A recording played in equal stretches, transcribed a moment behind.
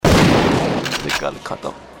Physical cut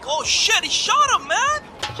up. Oh shit, he shot him, man!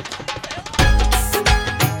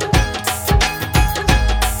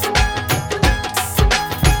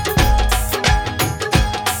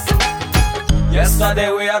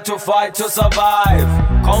 Yesterday we had to fight to survive.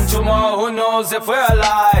 Come tomorrow, who knows if we're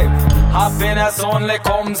alive. Happiness only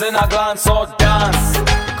comes in a glance, so dance.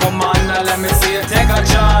 Come on now, let me see you take a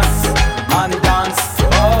chance. And dance,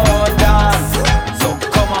 oh dance. So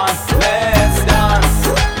come on, let's dance.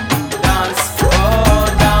 Dance, oh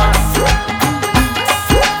dance.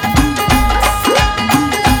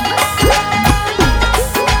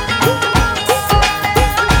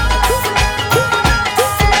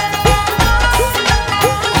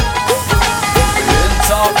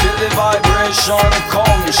 Feel the vibration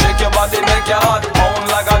come. Shake your body, make your heart pound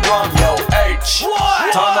like a drum. Yo, H,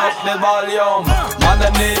 turn up the volume. Man, they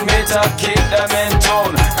need me to keep them in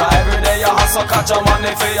tune. Cause every day you hustle, catch your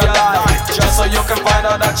money for your life. Just so you can find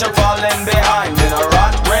out that you're falling behind in a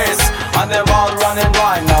rat race, and they're all running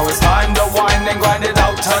blind. Now it's time to wind and grind it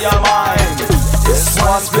out to your mind. This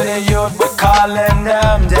one's for the youth, we're calling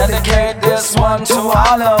them. Dedicate this one to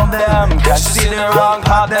all of them. Can't you see the wrong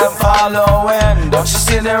path them following? Don't you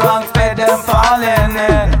see the wrong fate them falling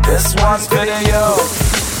in? This one's for the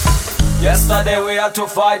youth. Yesterday we had to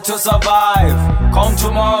fight to survive. Come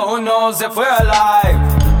tomorrow, who knows if we're alive.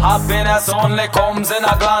 Happiness only comes in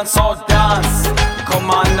a glance, so dance.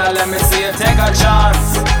 Come on now, let me see you take a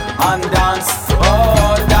chance. And dance,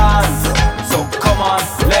 oh dance. So come on,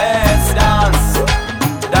 let's dance.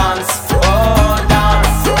 Dance, oh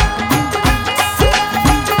dance.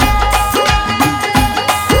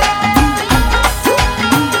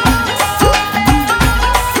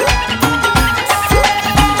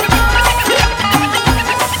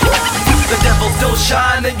 The devil's still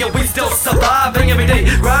shining and we still surviving every day,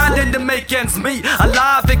 grinding to make ends meet,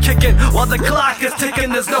 alive and kicking while the clock is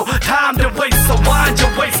ticking. There's no time to waste, so wind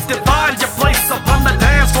your waist and find your place up on the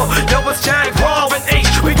dance floor. Yo, it's Jagua and H,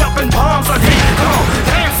 we up in palms on heat. Come on,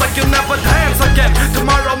 dance like you never dance again.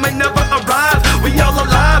 Tomorrow may never arrive. We all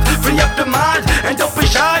alive, free up the mind and don't be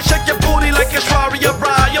shy. Shake your booty like it's Rari or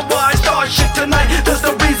Ryan. Why start shit tonight? There's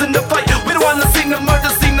no reason to fight. We don't wanna see the murder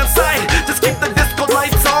scene inside. Just keep the disco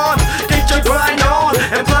lights on, get your grind on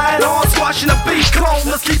and blind on, squashing the beat. Come on,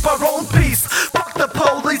 let's keep our own peace. Fuck the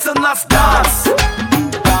police and let's dance.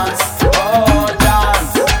 Dance, oh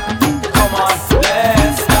dance. Come on,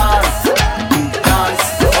 let's dance. Dance,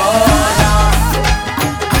 oh dance.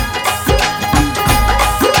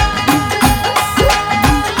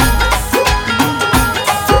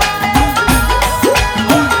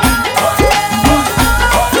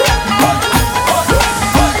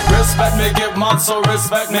 Respect me, give man, so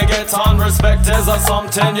respect me, get on. Respect is a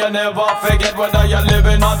something you never forget. Whether you're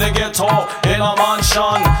living on the ghetto, in a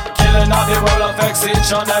mansion, killing all the world affects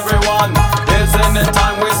each and everyone. Isn't it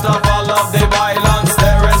time we stop all of the violence?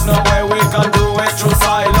 There is no way we can do it through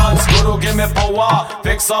silence. Guru give me power,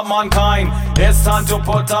 fix up mankind. It's time to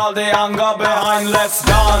put all the anger behind. Let's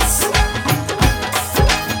dance.